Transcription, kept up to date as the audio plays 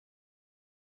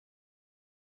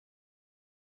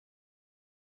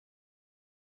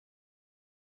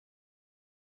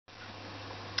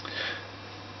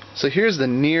So here's the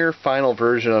near final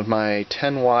version of my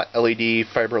 10-watt LED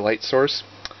fiber light source.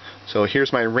 So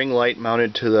here's my ring light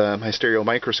mounted to my stereo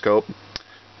microscope,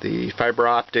 the fiber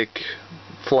optic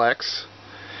flex,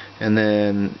 and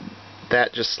then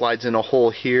that just slides in a hole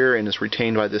here and is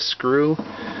retained by this screw,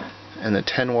 and the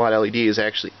 10-watt LED is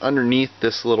actually underneath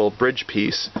this little bridge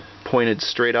piece pointed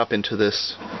straight up into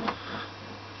this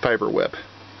fiber whip.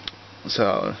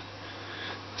 So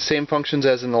same functions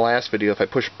as in the last video. If I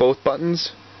push both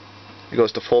buttons, it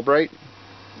goes to full bright.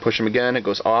 Push them again, it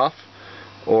goes off.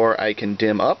 Or I can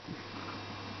dim up,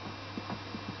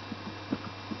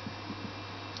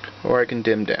 or I can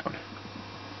dim down.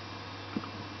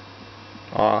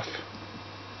 Off,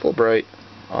 full bright,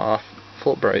 off,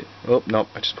 full bright. Oh, nope,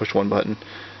 I just pushed one button.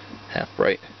 Half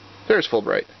bright. There's full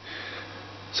bright.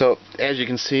 So, as you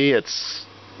can see, it's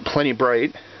plenty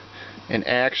bright, and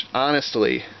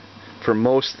honestly, for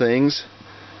most things,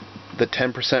 the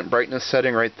 10% brightness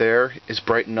setting right there is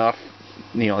bright enough,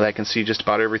 that I can see just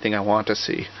about everything I want to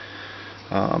see.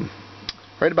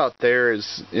 Right about there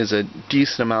is a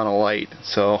decent amount of light.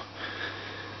 So,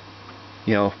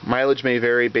 mileage may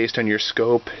vary based on your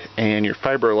scope and your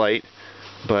fiber light,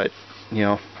 but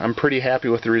I'm pretty happy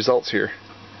with the results here.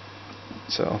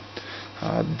 So,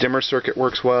 dimmer circuit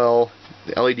works well.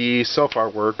 The LED so far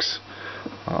works.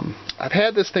 I've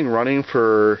had this thing running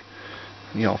for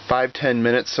 5-10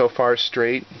 minutes so far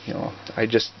straight. I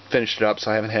just finished it up,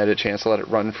 so I haven't had a chance to let it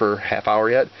run for half hour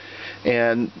yet.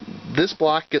 And this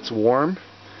block gets warm,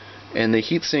 and the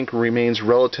heatsink remains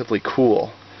relatively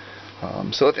cool.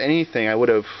 So if anything, I would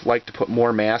have liked to put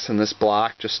more mass in this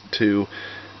block just to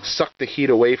suck the heat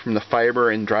away from the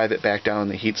fiber and drive it back down in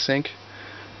the heatsink.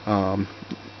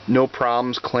 No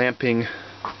problems clamping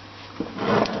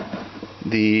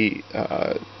the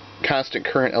constant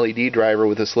current LED driver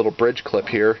with this little bridge clip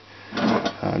here.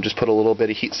 Just put a little bit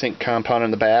of heatsink compound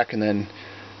in the back, and then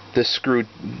this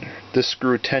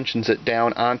screw tensions it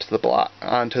down onto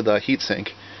the heatsink.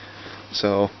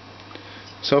 So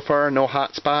far no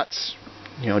hot spots.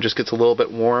 Just gets a little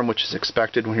bit warm, which is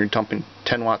expected when you're dumping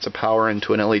 10 watts of power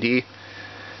into an LED.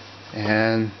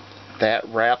 And that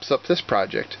wraps up this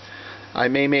project. I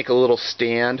may make a little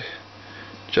stand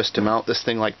just to mount this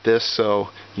thing like this, so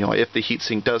if the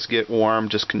heatsink does get warm,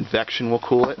 just convection will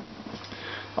cool it.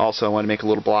 Also, I want to make a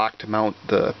little block to mount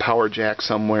the power jack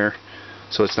somewhere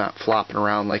so it's not flopping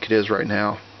around like it is right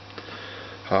now.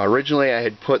 Originally I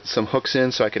had put some hooks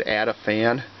in so I could add a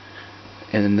fan,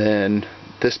 and then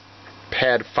this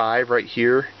pad 5 right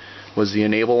here was the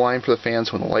enable line for the fan,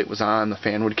 so when the light was on, the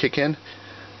fan would kick in.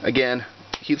 Again,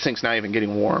 heatsink's not even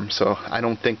getting warm, so I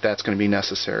don't think that's going to be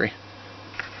necessary.